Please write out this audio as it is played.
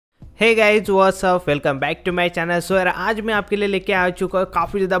Hey guys what's up, welcome back to my channel. सो यार आज मैं आपके लिए लेके आ चुका हूँ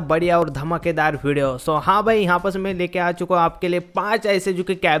काफ़ी ज़्यादा बढ़िया और धमाकेदार वीडियो। सो हाँ भाई, यहाँ पर मैं लेके आ चुका हूँ आपके लिए 5 ऐसे जो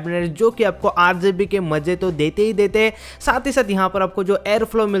कि कैबिनेट जो कि आपको RGB के मज़े तो देते ही देते हैं, साथ ही साथ यहाँ पर आपको जो एयर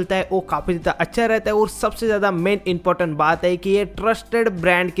फ्लो मिलता है वो काफ़ी ज़्यादा अच्छा रहता है। और सबसे ज़्यादा मेन इंपॉर्टेंट बात है कि ये ट्रस्टेड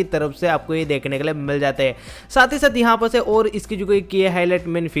ब्रांड की तरफ से आपको ये देखने के लिए मिल जाते हैं। साथ ही साथ यहाँ पर से और इसकी जो कि हाईलाइट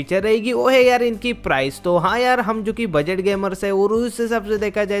मेन फीचर रहेगी वो है यार इनकी प्राइस। तो हाँ यार, हम जो कि बजट गेमर्स है और उस हिसाब से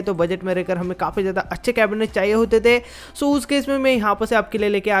देखा जाए तो बजट में रहकर हमें काफ़ी ज़्यादा अच्छे कैबिनेट चाहिए होते थे। सो उस केस में मैं यहाँ पर से आपके लिए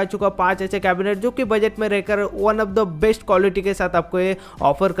लेके आ चुका 5 ऐसे कैबिनेट जो कि बजट में रहकर one of the best quality के साथ आपको ये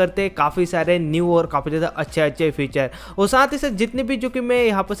ऑफर करते हैं काफ़ी सारे न्यू और काफ़ी ज़्यादा अच्छे फीचर। और साथ ही साथ जितने भी जो कि मैं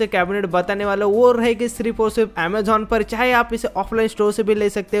यहाँ पर से कैबिनेट बताने वाला हूँ वो रहेगी सिर्फ और सिर्फ अमेजॉन पर, चाहे आप इसे ऑफलाइन स्टोर से भी ले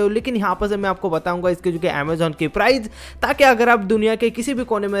सकते हो, लेकिन यहाँ पर से मैं आपको बताऊंगा इसके जो कि अमेजॉन की प्राइस, ताकि अगर आप दुनिया के किसी भी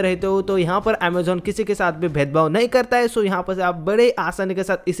कोने में रहते हो तो यहाँ पर अमेजॉन किसी के साथ भी भेदभाव नहीं करता है। सो यहाँ पर से आप बड़े आसानी के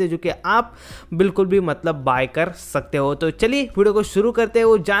साथ इसे जो कि आप बिल्कुल भी मतलब बाय कर सकते हो। तो चलिए वीडियो को शुरू करते हैं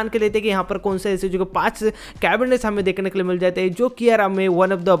और जान के लेते हैं कि यहाँ पर कौन से ऐसे जो 5 कैबिनेट्स हमें देखने के लिए मिल जाते हैं जो कि यार हमें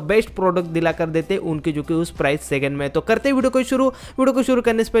one of the best product दिला कर देते हैं उनके जो कि उस प्राइस सेगमेंट में। तो करते हैं वीडियो को शुरू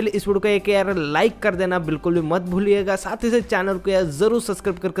करने से पहले इस वीडियो को एक यार लाइक कर देना बिल्कुल भी मत भूलिएगा। साथ ही साथ चैनल को यार जरूर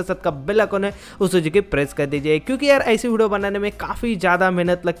सब्सक्राइब करके साथ का बेल आइकन है उसे जो कि प्रेस कर दीजिए, क्योंकि यार ऐसी वीडियो बनाने में काफ़ी ज़्यादा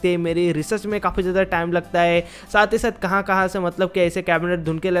मेहनत लगती है, मेरी रिसर्च में काफ़ी ज़्यादा टाइम लगता है। साथ ही साथ कहाँ से मतलब कि ऐसे कैबिनेट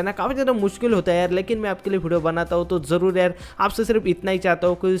ढूंढ के लेना काफ़ी ज़्यादा मुश्किल होता है यार, लेकिन मैं आपके लिए वीडियो बनाता हूँ तो जरूर यार आपसे सिर्फ इतना ही चाहता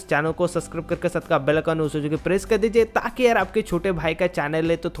हूँ कि इस चैनल को सब्सक्राइब करके साथ का बेल आइकन उसे जो कि प्रेस कर दीजिए, ताकि यार आपके छोटे भाई का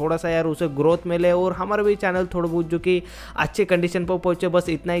चैनल है तो थोड़ा सा यार उसे ग्रोथ मिले और हमारा भी चैनल थोड़ा बहुत जो कि अच्छे कंडीशन पर पहुंचे, बस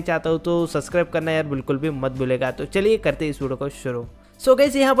इतना ही चाहता हूँ। तो सब्सक्राइब करना यार बिल्कुल भी मत भूलेगा। तो चलिए करते हैं इस वीडियो को शुरू। सो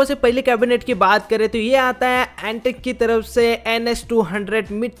गाइस यहाँ पर से पहले कैबिनेट की बात करें तो ये आता है एंटेक की तरफ से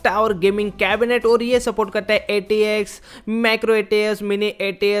NS200 mid tower gaming cabinet, और ये सपोर्ट करता है ATX, macro ATS, mini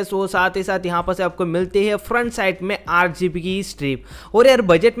ATS। वो साथ ही साथ यहाँ पर से आपको मिलती है फ्रंट साइड में RGB की स्ट्रिप। और यार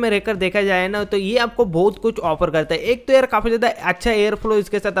बजट में रहकर देखा जाए ना तो ये आपको बहुत कुछ ऑफर करता है। एक तो यार काफ़ी ज़्यादा अच्छा एयर फ्लो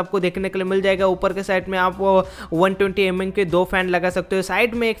इसके साथ आपको देखने के लिए मिल जाएगा। ऊपर के साइड में आप 120 mm के 2 फैन लगा सकते हो,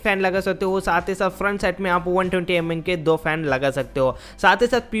 साइड में एक फैन लगा सकते हो, साथ ही साथ फ्रंट साइड में आप 120 mm के 2 फैन लगा सकते हो। साथ ही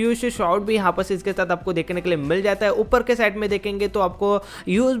साथ पीयूष शॉट भी यहाँ पर से इसके साथ आपको देखने के लिए मिल जाता है। ऊपर के साइड में देखेंगे तो आपको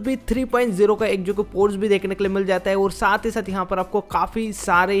USB 3.0 का एक जो कि पोर्ट्स भी देखने के लिए मिल जाता है। और साथ ही साथ यहाँ पर आपको काफ़ी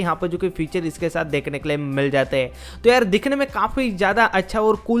सारे यहाँ पर जो कि फीचर इसके साथ देखने के लिए मिल जाते हैं। तो यार दिखने में काफ़ी ज़्यादा अच्छा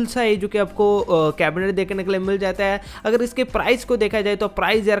और कूल सा है जो कि आपको कैबिनेट देखने के लिए मिल जाता है। अगर इसके प्राइस को देखा जाए तो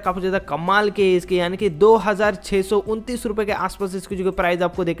प्राइस यार काफ़ी ज़्यादा कमाल की है इसकी, यानी कि 2629 रुपये के आसपास इसकी जो कि प्राइस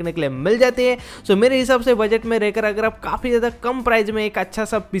आपको देखने के लिए मिल जाती है। सो मेरे हिसाब से बजट में रहकर अगर आप काफ़ी ज़्यादा कम प्राइस में एक अच्छा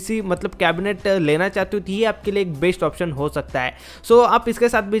सा पीसी मतलब कैबिनेट लेना चाहते हो तो ये आपके लिए एक बेस्ट ऑप्शन हो सकता है। सो आप इसके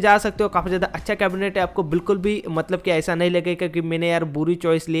साथ भी जा सकते हो, काफ़ी ज़्यादा अच्छा कैबिनेट है। आपको बिल्कुल भी मतलब कि ऐसा नहीं लगेगा कि मैंने यार बुरी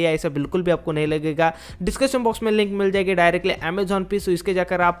चॉइस ली है, ऐसा बिल्कुल भी आपको नहीं लगेगा। डिस्क्रिप्शन बॉक्स में लिंक मिल जाएगी डायरेक्टली अमेजॉन पे, सो इसके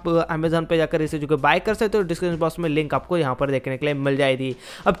जाकर आप अमेजॉन पे जाकर इसे जो कि बाय कर सकते हो। डिस्क्रिप्शन बॉक्स में लिंक आपको यहाँ पर देखने के लिए मिल जाएगी।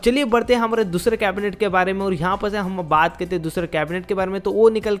 अब चलिए बढ़ते हैं हमारे दूसरे कैबिनेट के बारे में, और यहाँ पर से हम बात करते हैं दूसरे कैबिनेट के बारे में। तो वो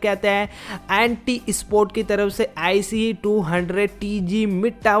निकल के आता है एंटी स्पोर्ट की तरफ से IC200 TG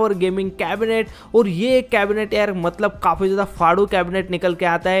mid tower gaming cabinet. और ये कैबिनेट यार मतलब काफ़ी ज़्यादा फाड़ू कैबिनेट निकल के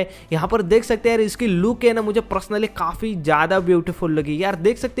आता है। यहाँ पर देख सकते हैं यार इसकी लुक है ना, मुझे पर्सनली काफ़ी ज़्यादा ब्यूटीफुल लगी यार।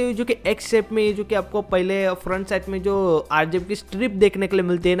 देख सकते हो जो कि एक्स शेप में जो कि आपको पहले फ्रंट साइड में जो RGB की स्ट्रिप देखने के लिए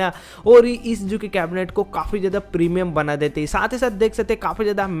मिलती है ना, और इस जो कि कैबिनेट को काफ़ी ज़्यादा प्रीमियम बना देते हैं। साथ ही साथ देख सकते हैं काफ़ी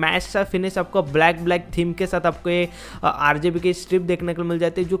ज़्यादा मैच सा फिनिश आपको ब्लैक थीम के साथ आपको ये RGB की स्ट्रिप देखने को मिल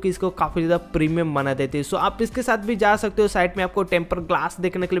जाती है जो कि इसको काफ़ी ज़्यादा प्रीमियम बना देते हैं। सो आप इसके साथ भी जा सकते हो। साइड में आपको टेम्पर ग्लास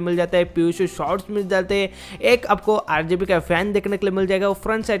देखने के लिए मिल जाता है, पीयूष शॉर्ट्स मिल जाते हैं, एक आपको RGB का फैन देखने के लिए मिल जाएगा, और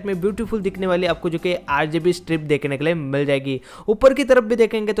फ्रंट साइड में ब्यूटीफुल दिखने वाली आपको जो कि RGB स्ट्रिप देखने के लिए मिल जाएगी। ऊपर की तरफ भी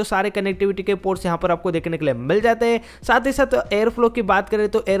देखेंगे तो सारे कनेक्टिविटी के पोर्ट्स यहाँ पर आपको देखने के लिए मिल जाते हैं। साथ ही साथ एयर फ्लो की बात करें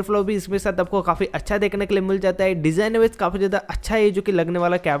तो एयर फ्लो भी इसमें साथ आपको काफ़ी अच्छा देखने के लिए मिल जाता है। डिजाइन वाइज काफ़ी ज़्यादा अच्छा है जो कि लगने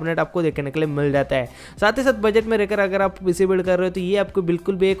वाला कैबिनेट आपको देखने के लिए मिल जाता है। साथ ही साथ बजट में रहकर अगर आप पीसी बिल्ड कर रहे हो तो ये आपको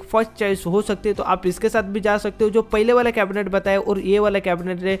बिल्कुल भी एक फर्स्ट चॉइस हो सकती है। तो आप इसके साथ भी जा सकते हो। जो पहले वाला कैबिनेट बताया और ये वाला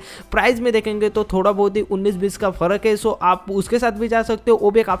कैबिनेट प्राइस में देखेंगे तो थोड़ा बहुत ही 19-20 का फर्क है। सो आप उसके साथ भी जा सकते हो,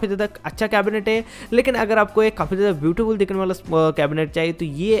 वो भी काफ़ी ज़्यादा अच्छा कैबिनेट है। लेकिन अगर आपको एक काफ़ी ज़्यादा ब्यूटीफुल दिखने वाला कैबिनेट चाहिए तो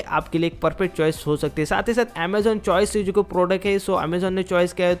ये आपके लिए एक परफेक्ट चॉइस हो सकती है। साथ ही साथ अमेजॉन चॉइस जो कि प्रोडक्ट है, सो अमेजॉन ने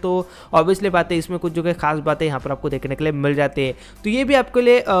चॉइस किया है तो ऑब्वियसली बात है इसमें कुछ जो कि खास बातें यहाँ पर आपको देखने के लिए मिल जाती है। तो ये भी आपके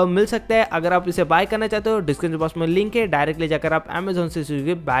लिए मिल सकता है। अगर आप इसे बाय करना चाहते हो डिस्क्रिप्शन बॉक्स में लिंक है, डायरेक्टली जाकर आप अमेजॉन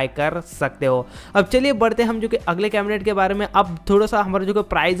से बाय कर सकते हो। अब चलिए बढ़ते हैं हम जो कि अगले कैबिनेट के बारे में। अब अब थोड़ा सा हमारा जो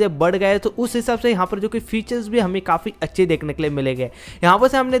प्राइस है बढ़ गया है, तो उस हिसाब से यहाँ पर जो कि फीचर्स भी हमें काफ़ी अच्छे देखने के लिए मिलेंगे। यहाँ पर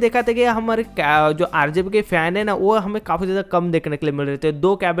से हमने देखा था कि हमारे जो RGB के फैन है ना, वो हमें काफ़ी ज़्यादा कम देखने के लिए मिल रहे थे।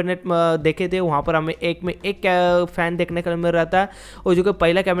 2 कैबिनेट देखे थे, वहाँ पर हमें एक में एक फैन देखने के लिए मिल रहा था, और जो कि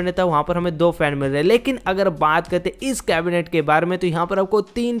पहला कैबिनेट था वहाँ पर हमें 2 फैन मिल रहे हैं। लेकिन अगर बात करते इस कैबिनेट के बारे में, तो यहाँ पर आपको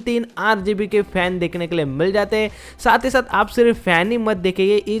 3 RGB के फैन देखने के लिए मिल जाते हैं। साथ ही साथ आप सिर्फ फैन ही मत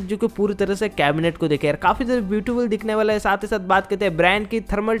देखिए, इस जो कि पूरी तरह से कैबिनेट को देखिए यार, काफ़ी ज़्यादा ब्यूटीफुल दिखने वाला है। साथ ही साथ बात करते हैं ब्रांड की,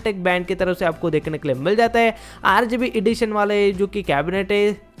 थर्मल टेक ब्रांड की तरफ से आपको देखने के लिए मिल जाता है। RGB एडिशन वाले जो कि कैबिनेट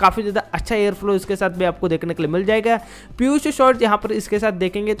है, काफ़ी ज़्यादा अच्छा एयर फ्लो इसके साथ भी आपको देखने के लिए मिल जाएगा। पीयूष शॉट यहाँ पर इसके साथ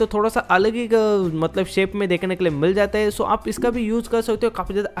देखेंगे तो थोड़ा सा अलग ही मतलब शेप में देखने के लिए मिल जाता है, सो आप इसका भी यूज़ कर सकते हो।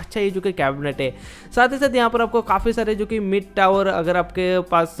 काफ़ी ज़्यादा अच्छा ये जो कि कैबिनेट है। साथ ही साथ यहाँ पर आपको काफ़ी सारे जो कि मिड टावर, अगर आपके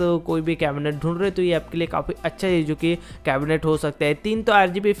पास कोई भी कैबिनेट ढूंढ रहे तो ये आपके लिए काफ़ी अच्छा ये जो कि कैबिनेट हो सकता है। 3 तो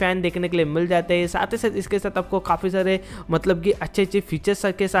RGB फैन देखने के लिए मिल जाते हैं। साथ ही साथ इसके साथ आपको काफ़ी सारे मतलब कि अच्छे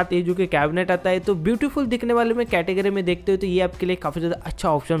फीचर्स के साथ ये जो कि कैबिनेट आता है, तो ब्यूटीफुल दिखने वाले में कैटेगरी में देखते हो तो ये आपके लिए काफ़ी ज़्यादा अच्छा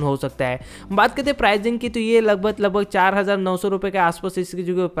ऑप्शन हो सकता है। बात करते हैं प्राइसिंग की, तो ये लगभग 4900 रुपये के आसपास इसकी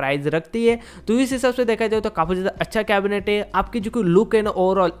जो प्राइस रखती है। तो इस हिसाब से देखा जाए तो काफ़ी ज़्यादा अच्छा कैबिनेट है। आपकी जो कि लुक है ना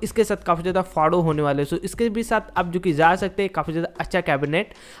ओवरऑल इसके साथ काफ़ी ज़्यादा फॉलो होने वाले, सो इसके भी साथ आप जो कि जा सकते हैं। काफ़ी ज़्यादा अच्छा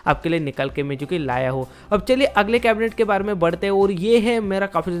कैबिनेट आपके लिए निकल के मैं जो कि लाया हूँ। अब चलिए अगले कैबिनेट के बारे में बढ़ते हैं, और ये है मेरा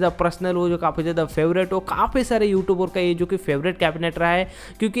काफ़ी ज़्यादा पर्सनल हो, जो काफ़ी ज़्यादा फेवरेट हो, काफ़ी सारे यूट्यूबर का ये जो कि फेवरेट कैबिनेट रहा है।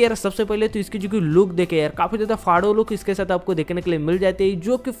 क्योंकि यार सबसे पहले तो इसकी जो कि लुक देखे यार, काफ़ी ज़्यादा फाड़ो लुक इसके साथ आपको देखने के लिए मिल जाती है,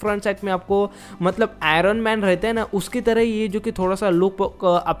 जो कि फ्रंट साइड में आपको मतलब आयरन मैन रहते हैं ना, उसकी तरह ये जो कि थोड़ा सा लुक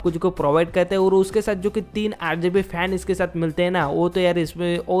आपको जो प्रोवाइड करते हैं। और उसके साथ जो कि 3 RGB फैन इसके साथ मिलते हैं ना, वो तो यार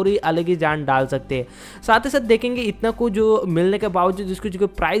इसमें और ही अलग ही जान डाल सकते हैं। साथ ही साथ देखेंगे इतना कुछ जो मिलने के बावजूद इसकी जो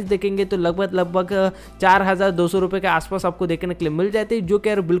प्राइस देखेंगे तो लगभग 4200 रुपये के आसपास आपको देखने के लिए मिल जाती है, जो कि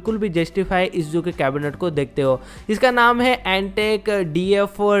यार बिल्कुल भी जस्टिफाई इस जो कि कैबिनेट को देखते हो। इसका नाम है intake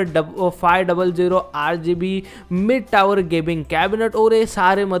DF500 RGB mid tower gaming cabinet, और ये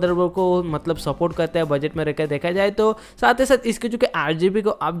सारे मदरबोर्ड को मतलब सपोर्ट करते हैं बजट में रहकर देखा जाए तो। साथ ही साथ इसके जो कि RGB को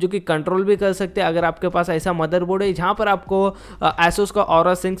आप जो कि कंट्रोल भी कर सकते हैं, अगर आपके पास ऐसा मदरबोर्ड है जहाँ पर आपको एसोस का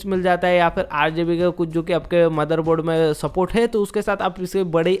ऑरा सिंक्स मिल जाता है, या फिर RGB का कुछ जो कि आपके मदरबोर्ड में सपोर्ट है, तो उसके साथ आप इसे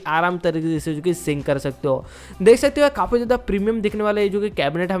बड़े आराम तरीके से जो कि सिंक कर सकते हो। देख सकते हो काफ़ी ज़्यादा प्रीमियम दिखने वाला है जो कि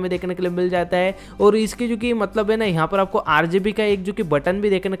कैबिनेट हमें देखने के लिए मिल जाता है। और इसकी जो कि मतलब है ना, यहाँ पर आपको RGB का एक जो कि बटन भी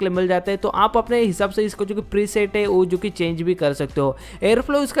देखने के लिए मिल जाता है, तो आप अपने हिसाब से इसको जो कि प्रीसेट है वो जो कि चेंज भी कर सकते हो। एयर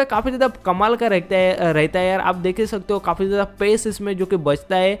फ्लो इसका काफ़ी ज़्यादा कमाल का रहता है यार, आप देख सकते हो काफ़ी ज़्यादा पेस इसमें जो कि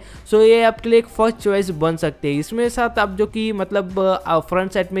बचता है, सो ये आपके लिए एक फर्स्ट चॉइस बन सकते हैं। इसमें साथ आप जो कि मतलब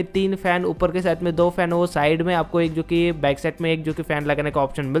फ्रंट साइड में 3 फैन, ऊपर के साइड में 2 फैन, वो साइड में आपको एक जो कि बैक साइड में एक जो कि फैन लगाने का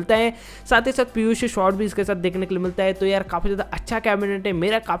ऑप्शन मिलता है। साथ ही साथ पीयूष शॉट भी इसके साथ देखने के लिए मिलता है। तो यार काफ़ी ज़्यादा अच्छा कैबिनेट है,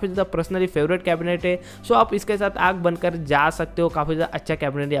 मेरा काफ़ी ज़्यादा पर्सनली फेवरेट कैबिनेट है, सो आप इसके साथ आग बनकर जा सकते हो। काफ़ी ज़्यादा अच्छा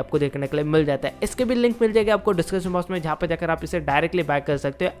कैबिनेट आपको देखने के लिए मिल जाता है। इसके भी लिंक मिल जाएगी आपको डिस्क्रिप्शन बॉक्स में, जहाँ पर जाकर आप इसे डायरेक्टली बाय कर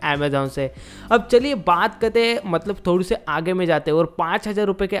सकते हो अमेजॉन से। अब चलिए बात करते हैं मतलब थोड़ी से आगे में जाते हैं, और 5000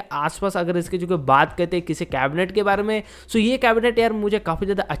 रुपये के आसपास अगर इसकी जो कि बात करते हैं किसी कैबिनेट के बारे में, सो ये कैबिनेट यार मुझे काफ़ी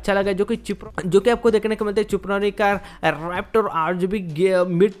ज़्यादा अच्छा लगा, जो कि आपको देखने को मिलता है चिपरोनी का Raptor RGB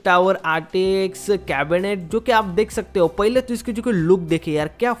mid tower RTX cabinet, जो कि आप देख सकते हो। पहले तो इसकी जो कि लुक देखिए यार,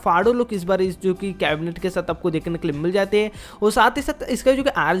 क्या फाड़ो लुक इस बार इस जो कि कैबिनेट के साथ आपको देखने के लिए मिल जाते हैं। और साथ ही साथ इसका जो कि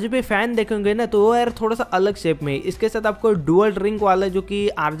RGB फैन देखेंगे ना, तो वो यार थोड़ा सा अलग शेप में, इसके साथ आपको डुअल रिंग वाला जो कि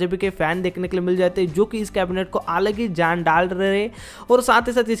RGB के फैन देखने के लिए मिल जाते हैं, जो कि इस कैबिनेट को अलग ही जान डाल रहे हैं। और साथ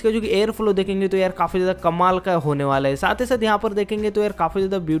ही साथ इसका जो कि एयर फ्लो देखेंगे तो यार काफ़ी ज़्यादा कमाल का होने वाला है। साथ ही साथ यहाँ पर देखेंगे तो यार काफ़ी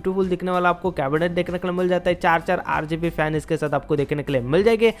ज़्यादा ब्यूटीफुल दिखने वाला आपको कैबिनेट देखने के लिए मिल जाता है। 4 RGB फैन इसके साथ आपको देखने के लिए मिल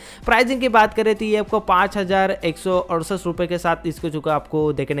जाएंगे। प्राइसिंग की बात करें तो ये आपको 5168 रुपये के साथ इसको जो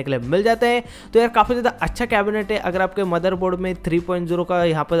आपको देखने के लिए मिल जाता है। तो यार काफ़ी ज़्यादा अच्छा कैबिनेट है। अगर आपके मदरबोर्ड में 3.0 का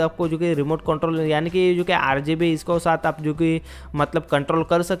यहाँ पर आपको जो कि रिमोट कंट्रोल यानी कि जो कि RGB इसको साथ आप जो कि मतलब कंट्रोल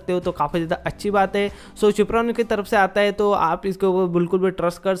कर सकते हो, तो काफ़ी ज़्यादा अच्छी बात है। सो चिपरॉन की तरफ से आता है तो आप इसको बिल्कुल भी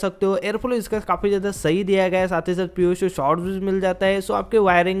ट्रस्ट कर सकते हो। एयरफ्लो इसका काफ़ी ज़्यादा सही दिया गया है, साथ ही साथ पीयूष शॉर्ट्स भी मिल जाता है। सो आपके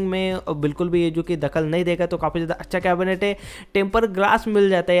वायरिंग में बिल्कुल भी ये जो कि दखल नहीं देगा, तो काफ़ी ज़्यादा अच्छा कैबिनेट है। टेम्पर ग्लास मिल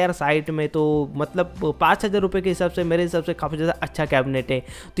जाता है यार साइड में, तो मतलब 5000 रुपये के हिसाब से मेरे हिसाब से काफ़ी ज़्यादा अच्छा कैबिनेट है।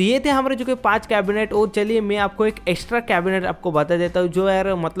 तो ये थे हमारे जो कि 5 कैबिनेट। और चलिए मैं आपको एक एक्स्ट्रा कैबिनेट आपको बता देता हूँ, जो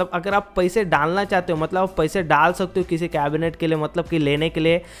यार मतलब अगर आप पैसे डालना चाहते हो, मतलब आप पैसे डाल सकते हो किसी कैबिनेट के लिए, मतलब कि लेने के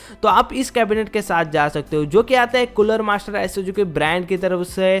लिए, तो आप इस कैबिनेट के साथ जा सकते हो, जो कि आता है कूलर मास्टर ऐसे जो कि ब्रांड की तरफ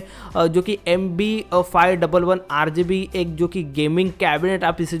से, जो कि MB511 RGB एक जो कि गेमिंग कैबिनेट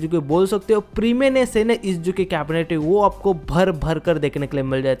आप इसे जो कि बोल सकते हो। प्रीमियमनेस है ना इस जो कि कैबिनेट है वो आपको भर भर कर देखने के लिए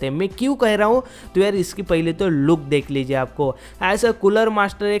मिल जाते हैं। मैं क्यों कह रहा हूँ, तो यार इसकी पहले तो लुक देख लीजिए। आपको ऐसा कूलर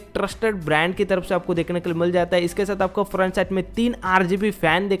मास्टर एक ट्रस्टेड ब्रांड की तरफ से आपको देखने के लिए मिल जाता है। इसके साथ आपको फ्रंट साइड में 3 RGB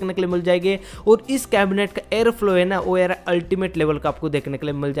फैन देखने के लिए मिल जाएंगे और इस कैबिनेट का एयर फ्लो है ना वो यार अल्टीमेट लेवल का आपको देखने के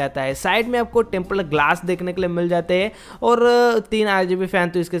लिए मिल जाता है। साइड में आपको टेम्पल ग्लास देखने के लिए मिल जाते हैं और 3 RGB फैन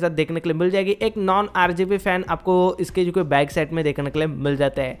तो इसके साथ देखने के लिए मिल जाएगी। एक नॉन RGB फैन आपको इसके जो बैक साइड में देखने के लिए मिल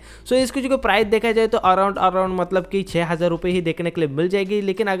जाता है। सो इसकी जो प्राइस देखा जाए तो अराउंड मतलब कि 6000 रुपये ही देखने के लिए मिल जाएगी।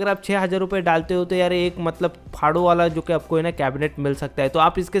 लेकिन अगर आप 6000 रुपये डालते हो तो यार एक मतलब फाड़ो वाला जो कि आपको है ना कैबिनेट मिल सकता है, तो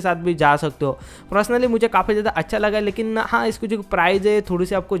आप इसके साथ भी जा सकते हो। पर्सनली मुझे काफ़ी ज़्यादा अच्छा लगा, लेकिन हाँ इसकी जो प्राइस है थोड़ी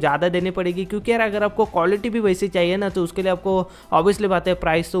सी आपको ज़्यादा देनी पड़ेगी, क्योंकि यार अगर आपको क्वालिटी भी वैसी चाहिए ना तो उसके लिए आपको ऑब्वियसली बात है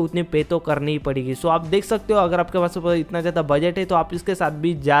प्राइस तो उतनी पे तो करनी ही पड़ेगी। सो आप देख सकते हो अगर आपके पास इतना ज़्यादा बजट है तो आप इसके साथ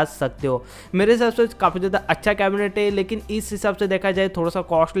भी जा सकते हो। मेरे हिसाब से काफ़ी ज़्यादा अच्छा कैबिनेट है, लेकिन इस हिसाब से देखा जाए थोड़ा सा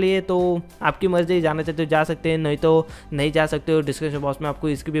कॉस्टली है, तो आपकी मर्जी, जाना चाहते हो जा सकते हैं, नहीं तो नहीं जा सकते हो। डिस्क्रिप्शन बॉक्स में आपको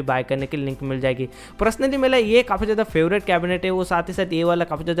इसकी भी बाय करने की लिंक मिल जाएगी। पर्सनली मेरा ये काफ़ी ज़्यादा फेवरेट कैबिनेट है, वो साथ ही साथ ये वाला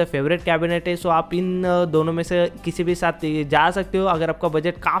काफ़ी ज़्यादा फेवरेट कैबिनेट है। सो आप इन दोनों में से किसी भी साथ जा सकते हो। अगर आपका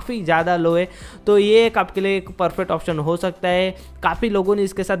बजट काफ़ी ज़्यादा लो है तो ये एक आपके लिए एक परफेक्ट ऑप्शन हो सकता है। काफ़ी लोगों ने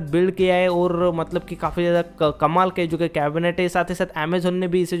इसके साथ बिल्ड किया है और मतलब कि काफ़ी ज़्यादा कमाल के जो कि कैबिनेट है। साथ ही साथ अमेजोन ने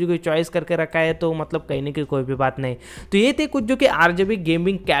भी इसे जो कि चॉइस करके रखा है, तो मतलब कहने की कोई भी बात नहीं। तो ये थे कुछ जो कि RGB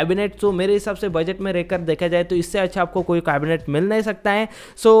गेमिंग कैबिनेट। सो मेरे हिसाब से बजट में रहकर देखा जाए तो इससे अच्छा आपको कोई कैबिनेट मिल नहीं सकता है।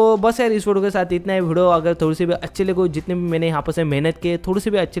 सो बस यार इस वीडियो के साथ इतना है। वीडियो अगर थोड़ी सी भी अच्छी लगे, जितने भी मैंने यहाँ पर से मेहनत की है, थोड़ी सी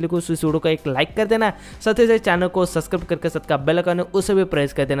भी अच्छी लगे, इस वीडियो को एक लाइक कर देना। साथ ही साथ चैनल को सब्सक्राइब करके साथ का बेल आइकन उसे भी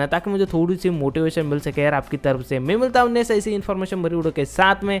प्रेस कर देना, ताकि मुझे थोड़ी सी मोटिवेशन मिल सके यार आपकी तरफ से। मैं मिलता हूँ नेक्स्ट ऐसी इन्फॉर्मेशन भरी वीडियो के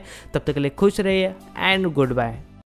साथ में, तब तक के लिए खुश रहिए एंड गुड बाय।